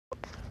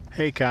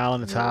Hey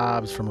Colin, it's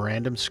Hobbs from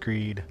Random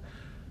Screed.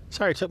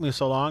 Sorry it took me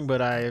so long,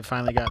 but I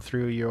finally got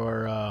through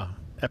your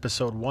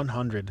episode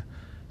 100.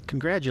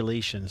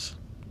 Congratulations.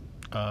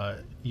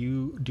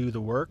 You do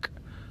the work,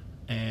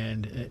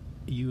 and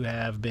you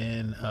have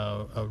been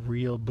a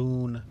real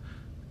boon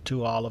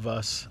to all of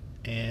us.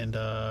 And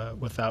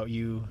without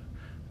you,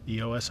 the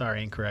OSR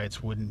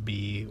anchorites wouldn't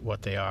be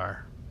what they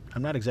are.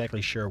 I'm not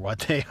exactly sure what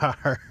they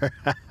are,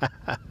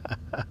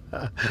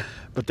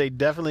 but they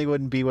definitely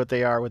wouldn't be what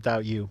they are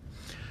without you.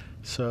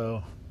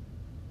 So,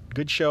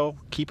 good show.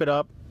 Keep it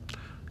up.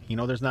 You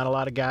know, there's not a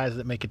lot of guys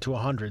that make it to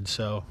 100,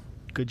 so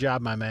good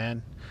job, my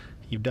man.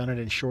 You've done it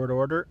in short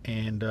order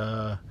and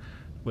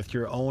with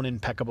your own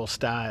impeccable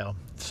style.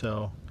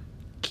 So,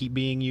 keep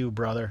being you,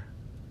 brother.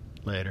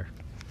 Later.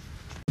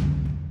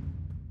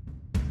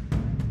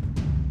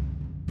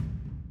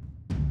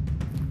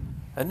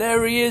 And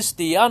there he is,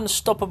 the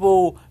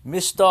unstoppable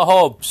Mr.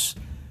 Hobbs.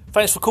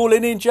 Thanks for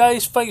calling in,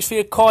 Jace. Thanks for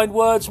your kind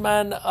words,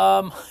 man.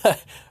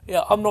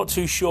 Yeah, I'm not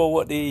too sure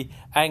what the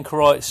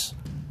anchorites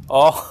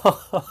are.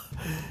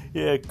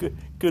 Yeah,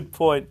 good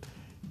point.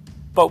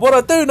 But what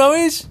I do know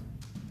is,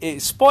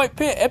 it's Spike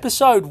Pit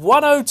episode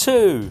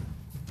 102.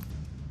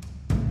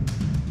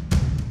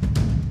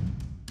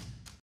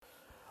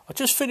 I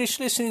just finished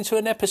listening to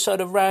an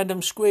episode of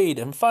Random Screed,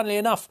 and funnily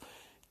enough,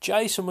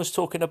 Jason was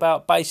talking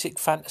about basic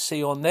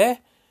fantasy on there.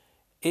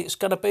 It's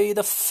going to be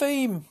the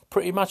theme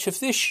pretty much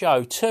of this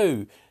show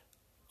too.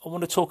 I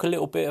want to talk a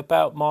little bit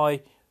about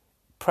my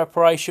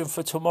preparation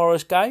for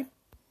tomorrow's game.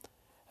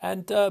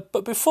 And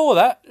but before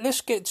that,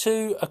 let's get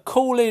to a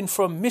call in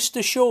from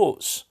Mr.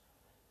 Shorts,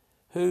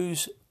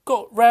 who's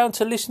got round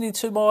to listening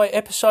to my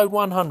episode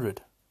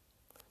 100.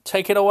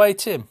 Take it away,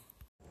 Tim.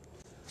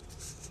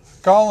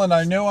 Colin,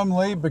 I know I'm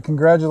late, but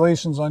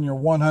congratulations on your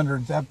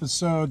 100th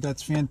episode.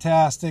 That's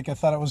fantastic. I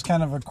thought it was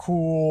kind of a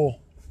cool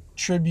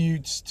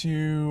tribute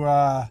to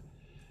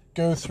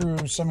go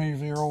through some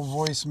of your old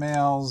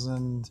voicemails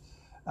and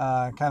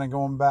kind of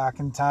going back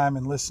in time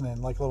and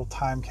listening, like little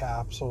time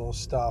capsule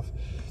stuff.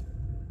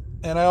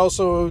 And I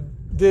also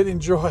did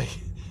enjoy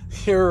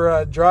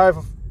your drive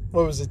home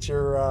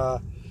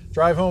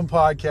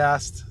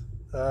podcast.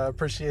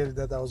 Appreciated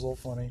that. That was a little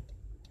funny.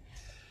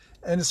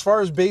 And as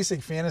far as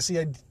basic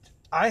fantasy,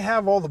 I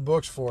have all the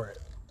books for it.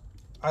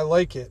 I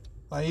like it.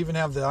 I even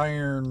have the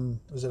Iron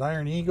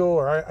Eagle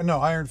or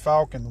Iron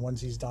Falcon, the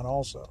ones he's done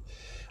also.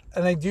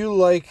 And I do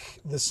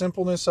like the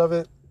simpleness of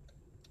it.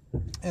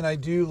 And I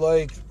do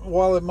like,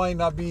 while it might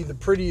not be the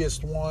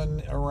prettiest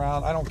one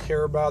around, I don't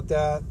care about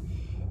that.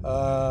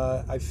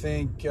 I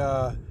think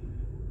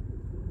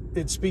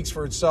it speaks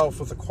for itself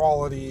with the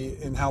quality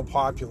and how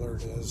popular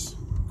it is.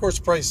 Of course,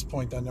 price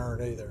point doesn't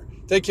hurt either.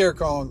 Take care,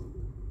 Colin.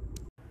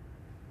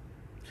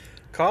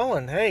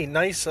 Colin, hey,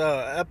 nice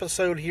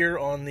episode here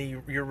on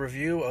your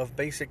review of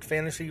Basic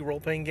Fantasy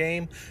Role-Playing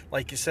Game.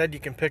 Like you said, you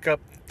can pick up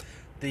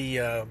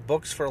the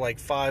books for like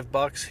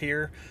 $5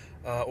 here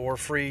or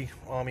free,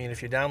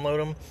 if you download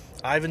them.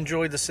 I've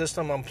enjoyed the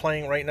system I'm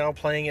playing right now,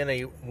 playing in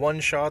a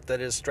one-shot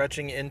that is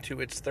stretching into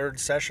its third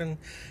session,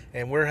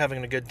 and we're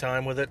having a good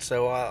time with it,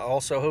 so I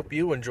also hope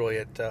you enjoy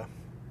it.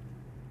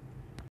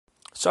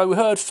 So we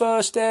heard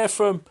first there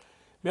from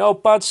my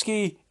old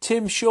budski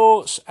Tim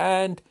Shorts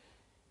and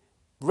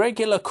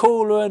regular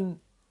caller and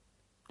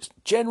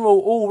general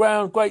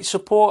all-round great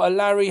supporter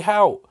Larry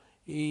Haught.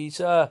 He's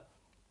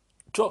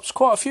drops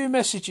quite a few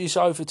messages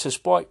over to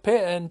Spike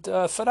Pit, and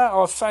for that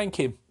I thank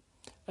him.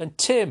 And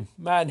Tim,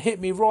 man, hit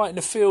me right in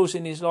the feels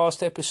in his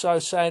last episode,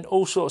 saying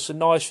all sorts of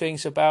nice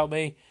things about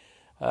me.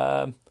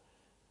 I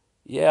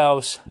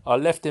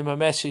left him a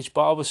message,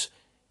 but I was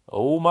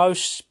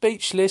almost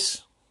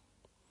speechless.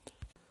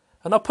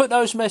 And I put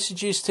those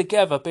messages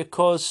together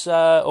because,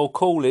 or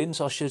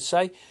call-ins I should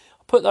say,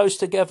 put those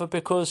together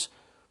because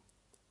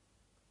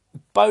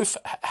both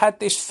had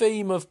this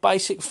theme of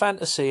basic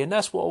fantasy, and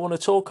that's what I want to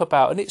talk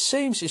about. And it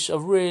seems it's a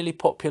really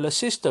popular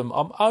system.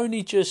 I'm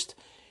only just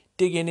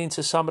digging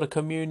into some of the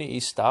community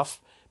stuff,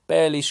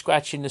 barely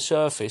scratching the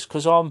surface,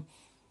 because I'm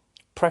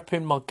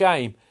prepping my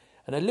game.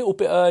 And a little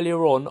bit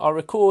earlier on, I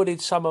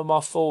recorded some of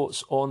my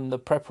thoughts on the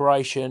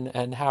preparation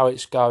and how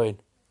it's going.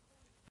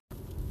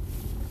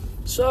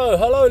 So,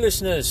 hello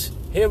listeners,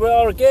 here we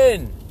are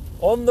again.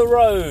 On the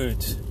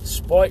road,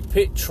 Spike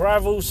Pit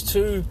travels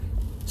to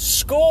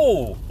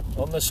school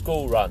on the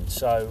school run.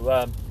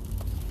 So,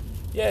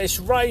 it's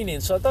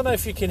raining, so I don't know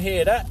if you can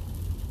hear that.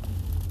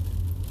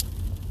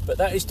 But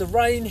that is the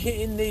rain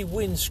hitting the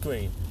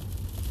windscreen.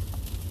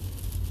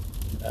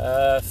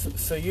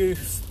 For you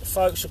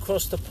folks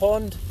across the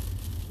pond,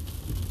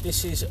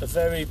 this is a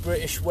very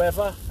British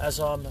weather, as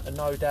I'm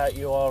no doubt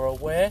you are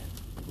aware.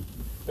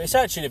 But it's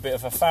actually a bit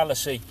of a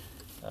fallacy.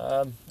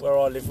 Where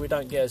I live, we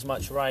don't get as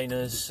much rain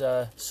as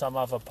some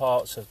other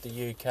parts of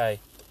the UK.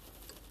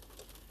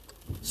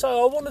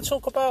 So I want to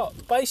talk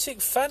about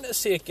basic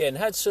fantasy again.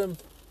 Had some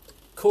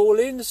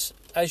call-ins,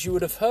 as you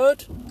would have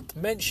heard,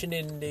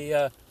 mentioning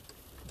the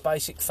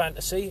basic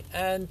fantasy.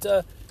 And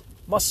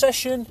my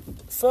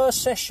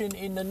first session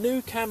in the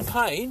new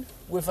campaign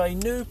with a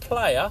new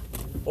player,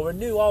 or a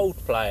new old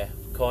player,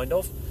 kind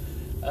of,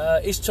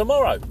 is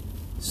tomorrow.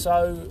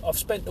 So I've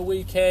spent the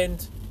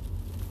weekend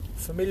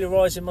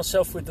familiarising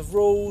myself with the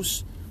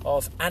rules.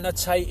 I've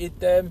annotated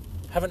them.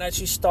 Haven't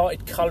actually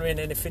started colouring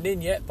anything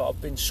in yet, but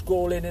I've been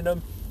scrawling in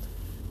them.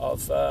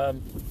 I've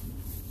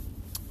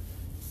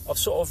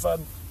sort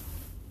of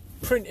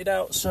printed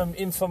out some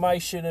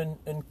information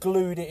and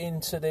glued it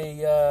into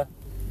the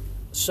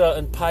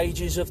certain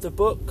pages of the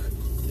book,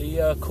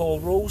 the core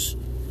rules.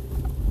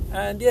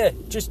 And yeah,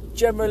 just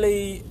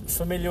generally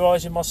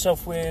familiarising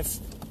myself with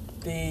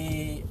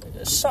the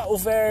subtle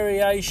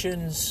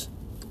variations,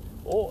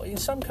 or in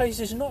some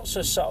cases not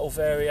so subtle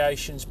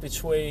variations,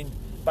 between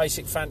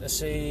Basic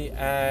Fantasy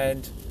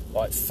and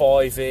like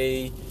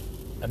 5e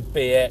and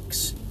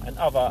BX and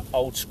other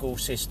old school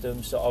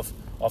systems that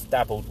I've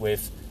dabbled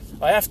with.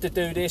 I have to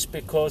do this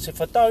because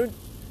if I don't,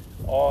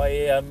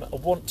 I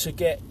want to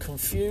get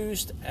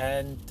confused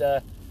and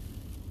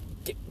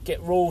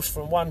get rules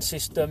from one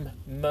system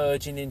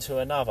merging into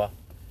another.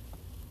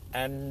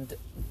 And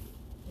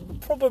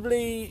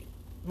probably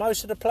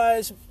most of the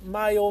players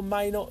may or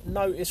may not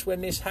notice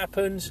when this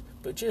happens,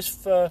 but just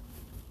for,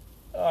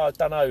 I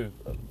don't know,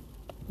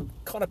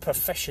 kind of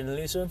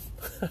professionalism,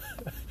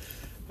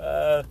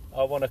 I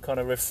want to kind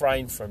of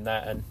refrain from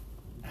that and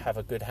have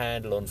a good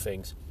handle on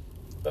things.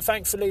 But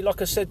thankfully,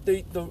 like I said,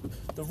 the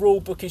rule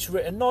book is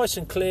written nice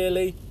and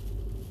clearly.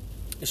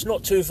 It's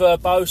not too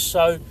verbose,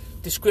 so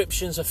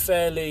descriptions are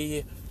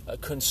fairly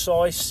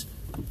concise.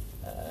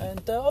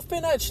 And I've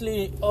been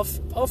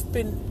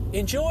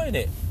enjoying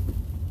it.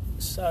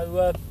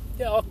 So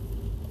yeah,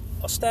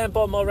 I'll stand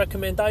by my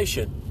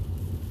recommendation.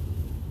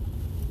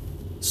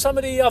 Some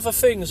of the other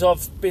things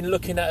I've been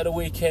looking at the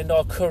weekend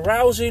are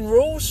carousing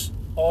rules.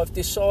 I've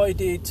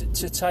decided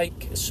to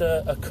take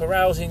a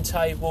carousing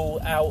table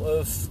out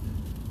of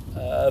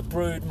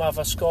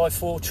Broodmother Sky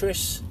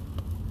Fortress.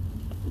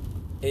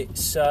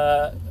 It's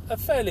a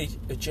fairly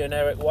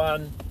generic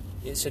one.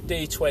 It's a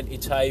D20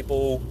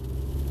 table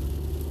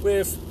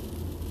with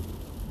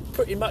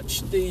pretty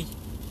much the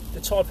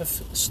type of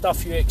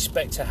stuff you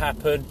expect to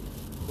happen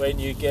when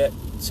you get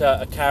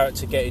a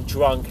character getting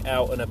drunk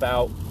out and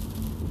about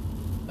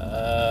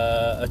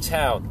a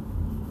town.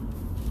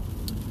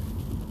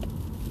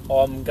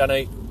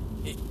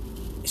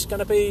 It's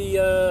gonna be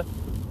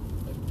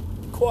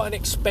quite an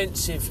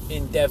expensive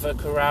endeavour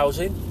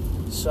carousing,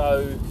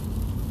 so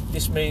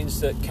this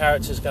means that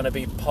characters are going to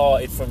be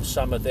parted from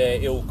some of their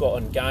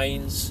ill-gotten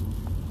gains.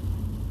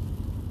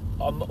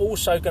 I'm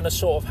also going to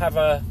sort of have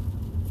a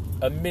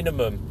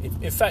minimum.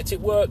 In fact, it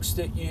works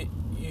that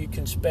you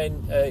can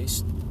spend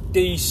it's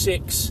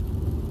D6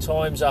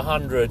 times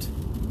 100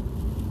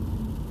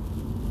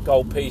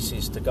 gold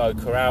pieces to go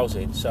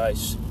carousing, so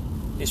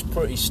it's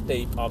pretty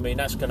steep. I mean,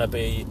 that's going to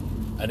be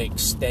an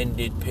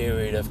extended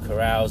period of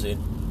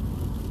carousing,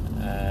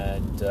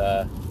 and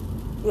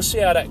we'll see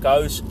how that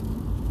goes.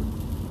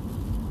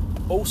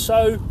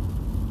 Also,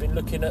 been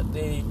looking at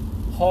the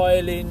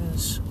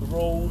Hirelings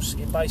rules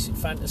in Basic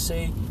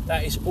Fantasy.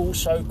 That is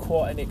also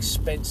quite an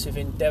expensive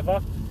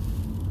endeavour,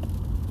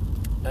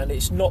 and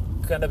it's not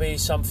going to be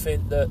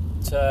something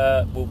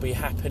that will be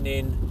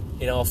happening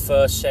in our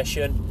first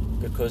session,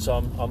 because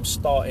I'm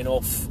starting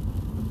off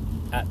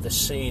at the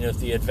scene of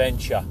the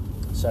adventure,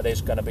 so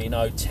there's going to be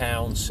no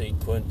town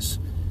sequence.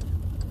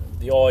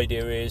 The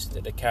idea is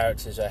that the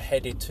characters are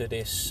headed to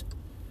this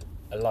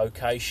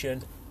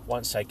location.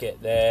 Once they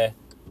get there,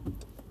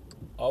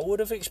 I would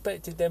have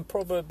expected them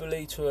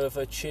probably to have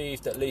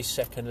achieved at least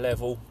second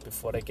level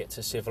before they get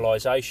to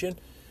civilization,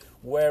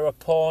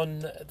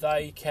 whereupon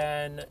they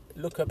can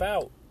look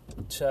about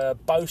to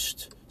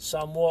boast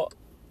somewhat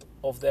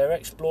of their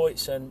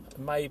exploits and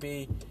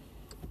maybe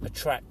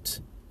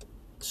attract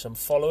some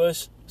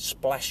followers,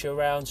 splash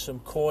around some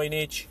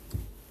coinage.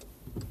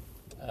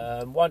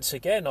 Once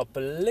again, I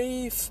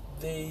believe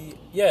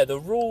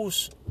the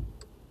rules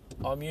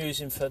I'm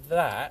using for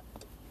that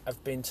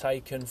have been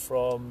taken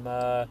from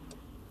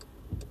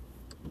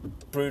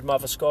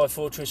Broodmother Sky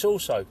Fortress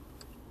also.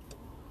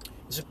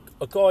 There's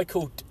a guy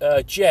called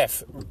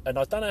Jeff, and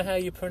I don't know how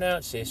you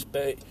pronounce this,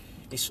 but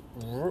it's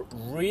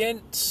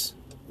Rientz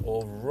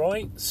or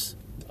Rientz.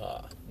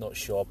 Not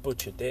sure, I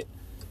butchered it.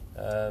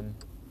 And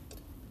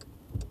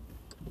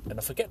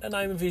I forget the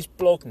name of his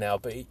blog now,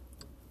 but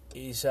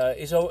he's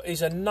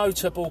a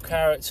notable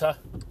character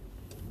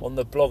on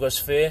the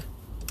blogosphere.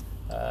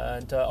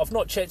 And I've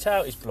not checked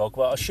out his blog,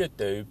 but I should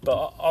do.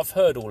 But I've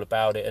heard all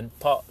about it, and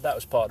that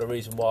was part of the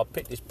reason why I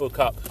picked this book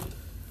up,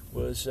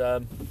 was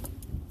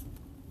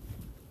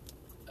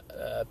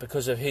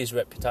because of his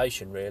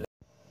reputation, really.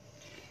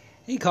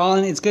 Hey,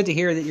 Colin, it's good to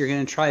hear that you're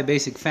going to try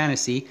Basic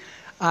Fantasy.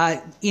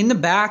 In the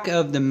back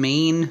of the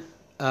main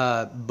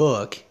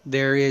book,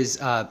 there is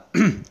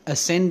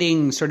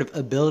ascending sort of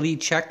ability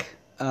check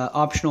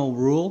optional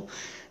rule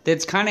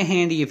that's kind of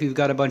handy if you've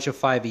got a bunch of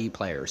 5e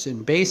players.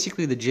 And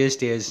basically the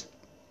gist is,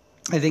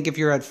 I think if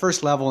you're at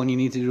first level and you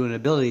need to do an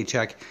ability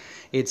check,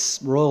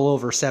 it's roll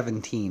over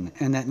 17,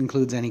 and that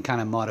includes any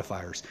kind of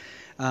modifiers.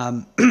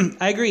 I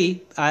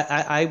agree.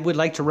 I would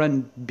like to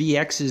run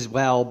BX as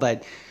well,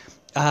 but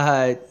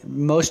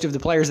most of the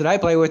players that I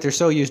play with are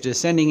so used to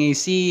ascending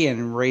AC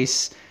and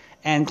race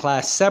and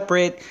class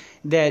separate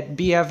that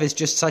BF is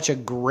just such a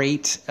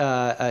great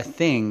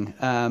thing.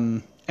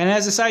 And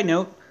as a side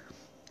note,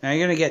 I'm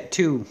going to get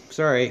 2.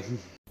 Sorry.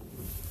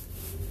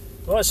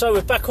 Right, so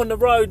we're back on the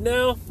road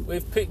now.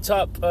 We've picked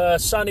up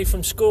Sonny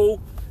from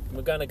school. And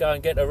we're going to go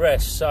and get a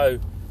rest. So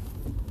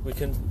we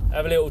can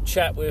have a little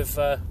chat with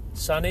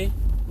Sonny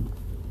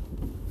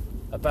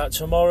about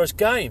tomorrow's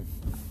game.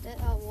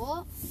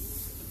 What?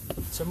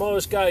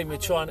 Tomorrow's game, we're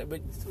trying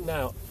to...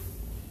 Now,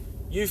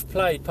 you've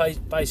played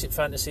Basic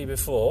Fantasy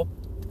before.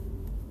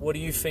 What do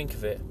you think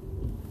of it?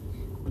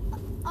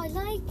 I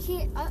like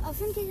it. I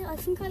think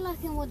I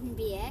like it more than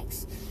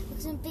BX,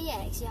 because in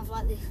BX you have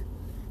like this.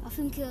 I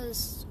think it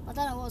was. I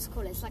don't know what it's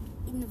called. It's like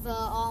invert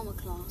armor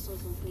class or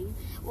something.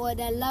 Or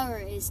the lower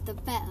it is, the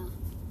better.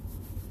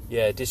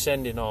 Yeah,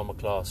 descending armor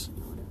class.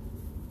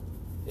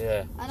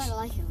 Yeah. I don't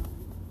like it.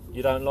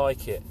 You don't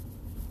like it?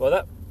 Well,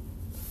 that...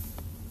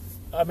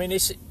 I mean,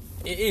 it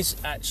is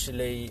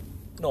actually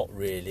not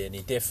really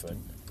any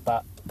different.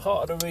 But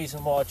part of the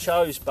reason why I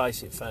chose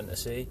Basic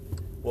Fantasy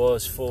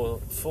was for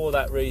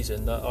that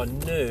reason, that I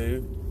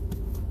knew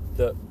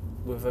that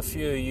with a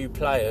few of you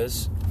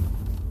players,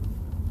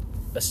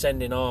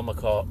 Ascending Armour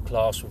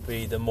class would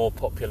be the more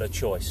popular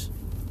choice.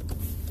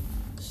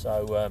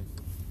 So...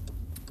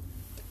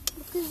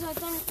 because I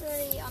don't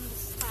really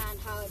understand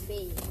how it'd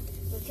be.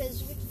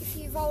 Because if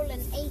you roll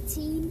an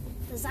 18,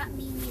 does that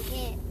mean you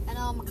hit an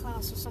armour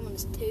class of someone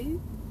that's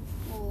 2?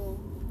 Or...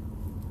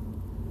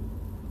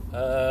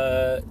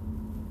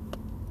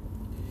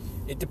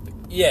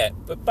 yeah,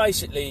 but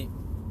basically,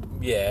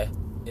 yeah,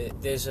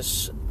 there's a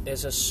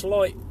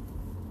slight.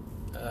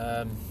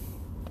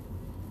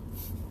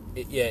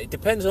 It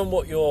depends on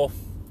what your.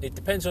 It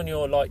depends on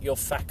your your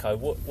FACO,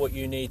 what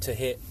you need to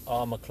hit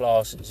armor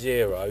class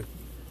 0.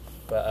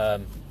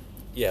 But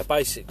yeah,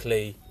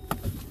 basically,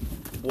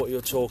 what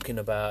you're talking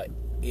about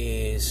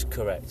is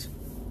correct.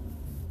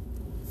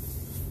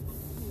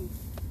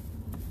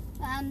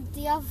 And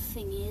the other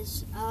thing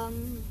is,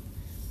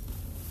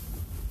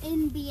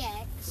 in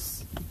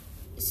BX,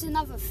 it's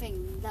another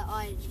thing that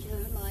I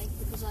don't like,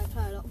 because I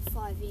play a lot of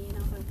 5e and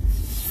other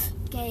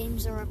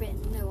games are a bit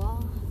newer,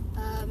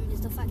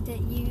 is the fact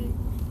that you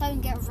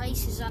don't get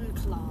races and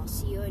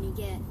class, you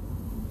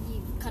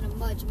kind of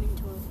merge them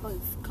into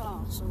both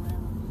class or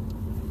whatever.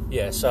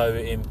 Yeah, so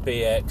in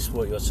BX,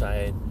 what you're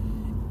saying,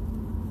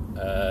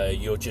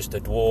 you're just a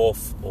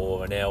dwarf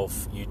or an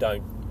elf.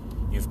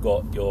 You've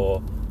got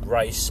your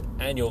race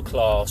and your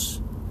class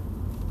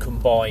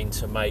combined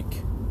to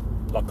make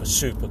like a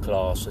super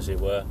class, as it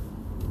were.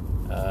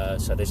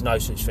 So there's no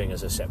such thing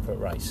as a separate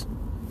race.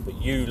 But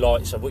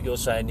so what you're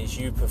saying is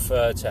you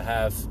prefer to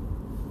have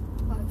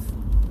Both.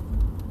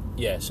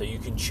 Yeah, so you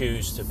can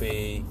choose to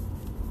be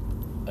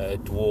a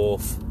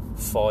dwarf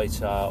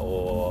fighter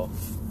or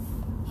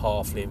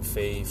halfling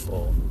thief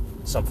or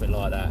something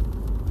like that.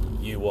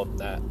 You want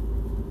that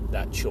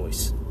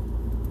choice.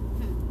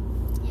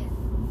 Yeah.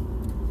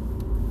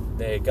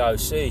 There you go.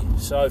 See,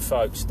 so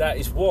folks, that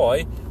is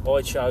why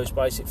I chose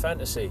Basic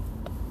Fantasy.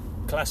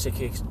 Classic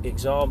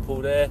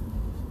example there.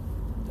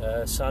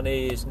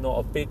 Sonny is not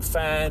a big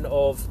fan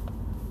of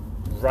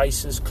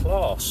Racer's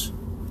class,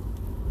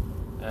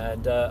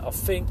 and I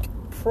think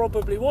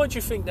probably. Why do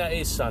you think that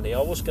is, Sonny?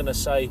 I was going to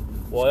say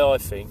why I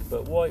think,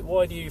 but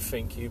why do you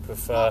think you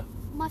prefer?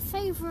 My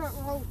favourite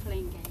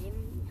role-playing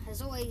game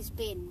has always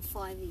been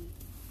 5e.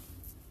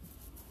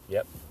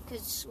 Yep.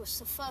 Because it was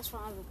the first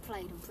one I ever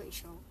played, I'm pretty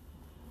sure.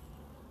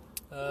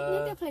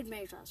 Maybe I played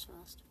Madra's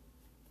first.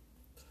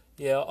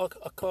 Yeah, I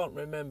can't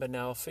remember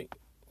now. I think...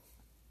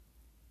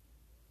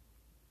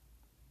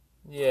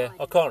 Yeah,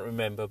 I can't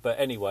remember. But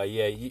anyway,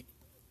 yeah.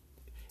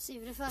 See,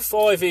 the first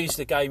 5E's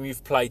the game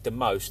you've played the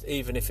most,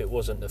 even if it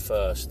wasn't the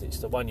first. It's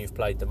the one you've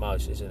played the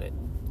most, isn't it?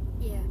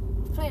 Yeah,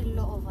 I played a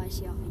lot of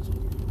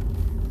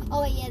ICRPG.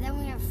 Oh, yeah, then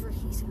we have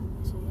Ricky's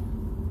game, so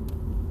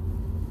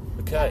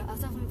yeah. Okay. Yeah, I've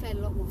definitely played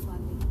a lot more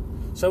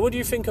 5e. So what do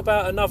you think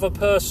about another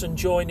person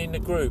joining the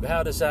group?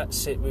 How does that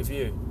sit with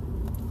you?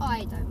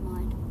 I don't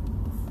mind.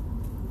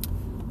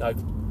 No,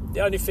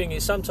 the only thing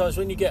is sometimes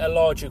when you get a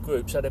larger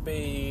group, so there'll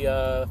be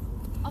I've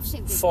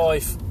seen big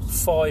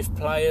five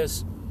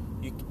players,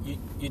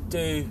 you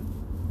do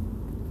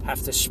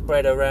have to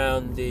spread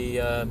around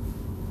the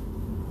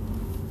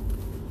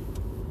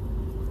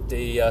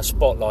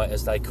spotlight,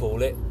 as they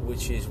call it,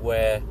 which is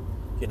where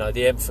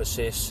the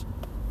emphasis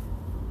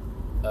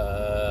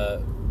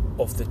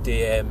of the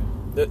DM.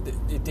 The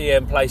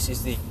DM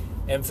places the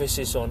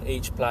emphasis on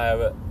each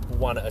player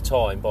one at a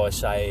time by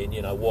saying,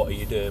 what are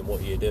you doing? What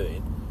are you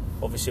doing?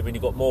 Obviously, when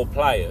you've got more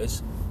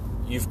players,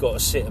 you've got to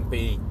sit and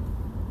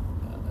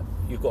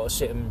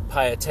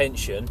pay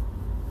attention,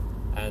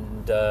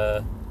 and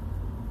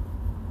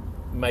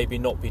maybe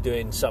not be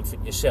doing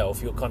something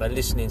yourself. You're kind of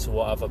listening to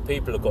what other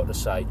people have got to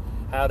say.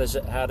 How does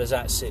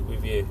that sit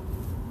with you?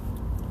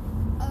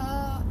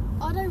 I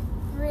don't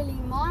really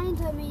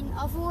mind. I mean,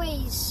 I've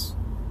always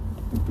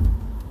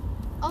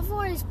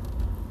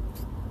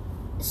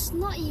it's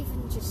not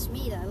even just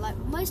me though. Like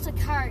most of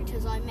the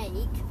characters I make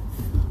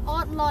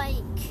aren't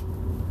like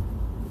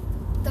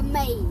the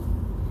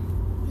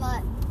main.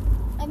 Like,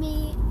 I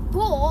mean,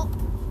 Gorp,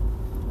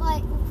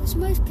 like, because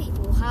most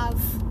people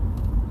have,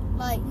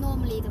 like,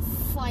 normally the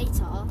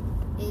fighter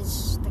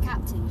is the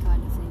captain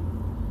kind of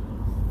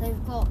thing.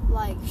 They've got,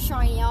 like,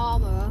 shiny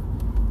armour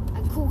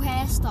and cool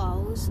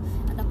hairstyles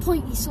and a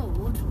pointy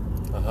sword.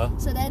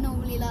 So they're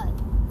normally, like,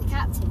 the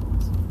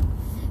captains.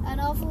 And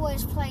I've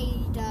always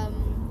played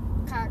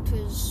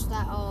characters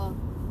that are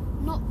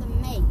not the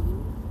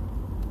main.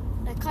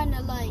 They're kind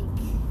of like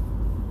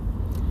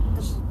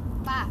the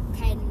back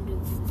end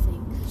of the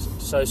thing.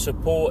 So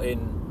supporting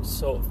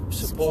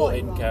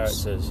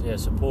characters,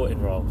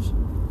 supporting roles.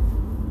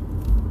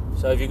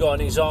 So have you got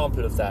an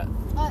example of that?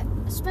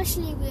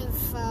 Especially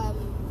with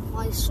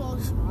my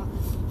sorcerer,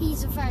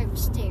 he's a very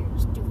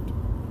mysterious dude.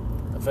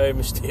 A very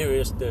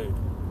mysterious dude.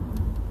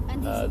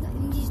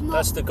 And he's not.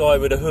 That's the guy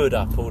with a hood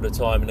up all the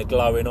time and the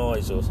glowing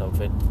eyes or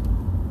something.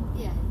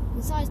 Yeah,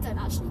 his eyes don't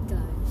actually glow.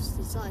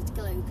 His eyes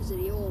glow because of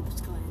the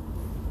orbs kind of.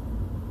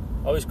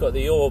 Oh, he's got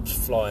the orbs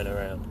flying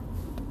around,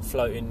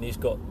 floating. He's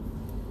got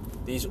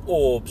these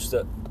orbs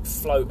that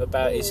float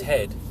about his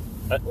head.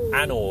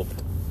 An orb.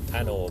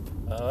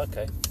 Oh,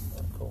 okay.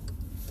 Oh, cool.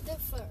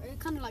 It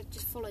kind of like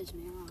just follows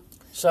me around.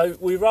 So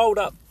we rolled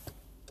up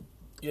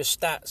your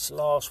stats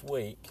last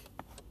week,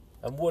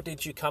 and what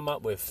did you come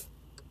up with?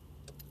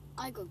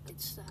 I got good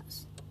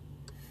stats.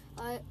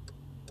 I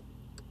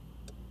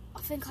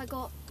think I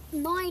got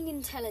 9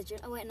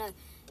 intelligence. Oh wait, no,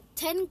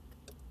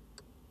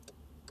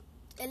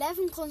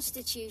 11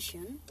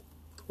 constitution.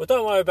 Well,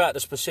 don't worry about the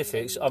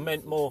specifics. I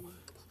meant more.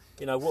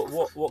 You know,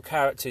 what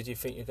character do you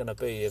think you're going to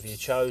be? Have you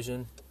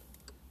chosen?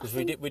 Because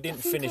we didn't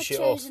finish it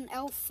off.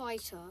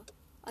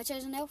 I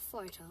chose an elf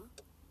fighter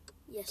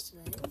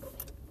yesterday.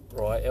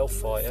 Right, elf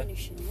fighter.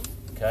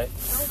 Okay.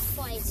 Elf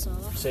fighter.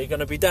 So you're going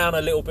to be down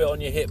a little bit on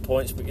your hit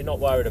points, but you're not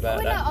worried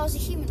about that. No, I was a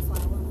human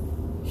fighter.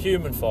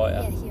 Human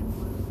fighter. Yeah, human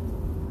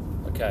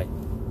fighter. Okay.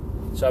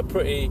 So a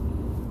pretty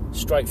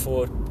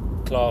straightforward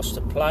class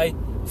to play.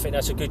 I think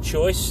that's a good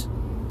choice,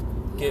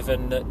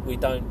 given that we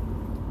don't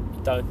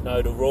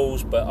know the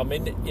rules. But I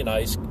mean, you know,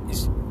 it's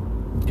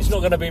not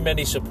going to be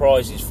many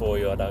surprises for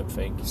you, I don't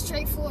think.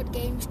 Straightforward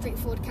game,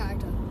 straightforward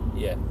character.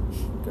 Yeah,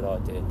 good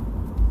idea.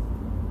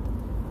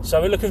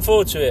 So we're looking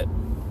forward to it.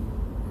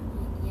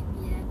 Yeah.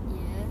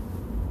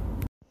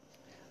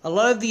 A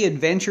lot of the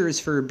adventures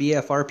for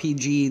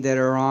BFRPG that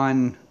are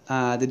on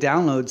the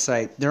download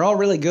site, they're all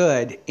really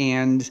good,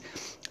 and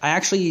I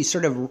actually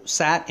sort of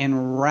sat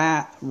and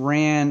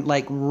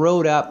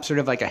wrote up sort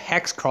of like a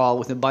hex crawl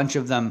with a bunch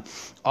of them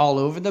all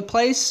over the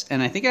place,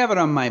 and I think I have it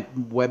on my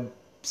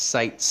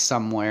website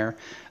somewhere.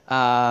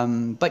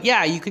 But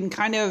yeah, you can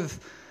kind of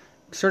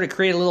sort of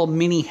create a little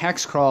mini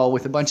hex crawl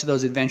with a bunch of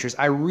those adventures.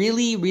 I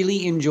really,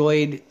 really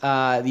enjoyed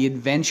the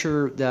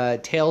adventure, the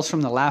Tales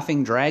from the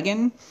Laughing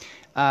Dragon.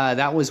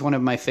 That was one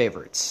of my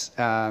favorites.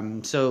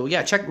 So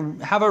yeah,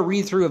 have a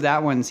read through of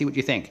that one and see what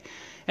you think.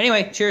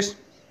 Anyway, cheers.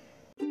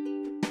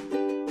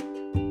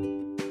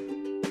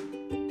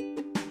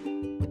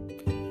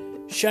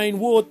 Shane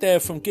Ward there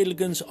from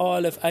Gilligan's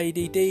Isle of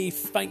ADD.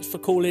 Thanks for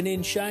calling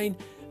in, Shane.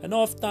 And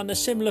I've done a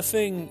similar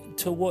thing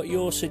to what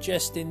you're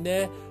suggesting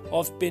there.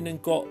 I've been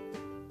and got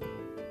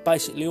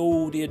basically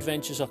all the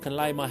adventures I can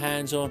lay my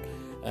hands on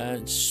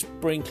and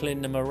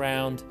sprinkling them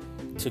around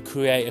to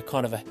create a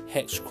kind of a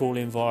hex crawl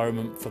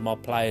environment for my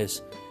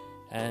players.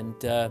 And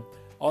I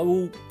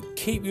will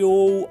keep you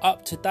all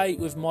up to date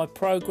with my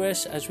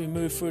progress as we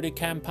move through the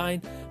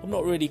campaign. I'm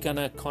not really going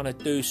to kind of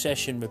do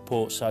session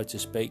reports, so to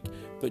speak,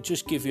 but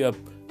just give you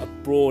a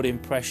broad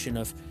impression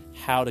of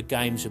how the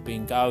games have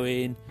been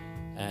going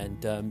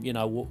and you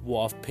know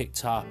what I've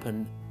picked up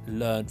and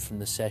learned from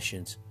the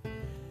sessions.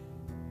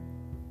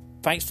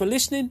 Thanks for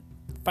listening.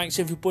 Thanks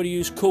everybody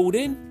who's called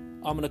in.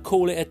 I'm going to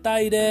call it a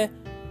day there,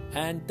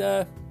 and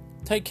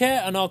take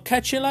care, and I'll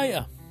catch you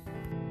later.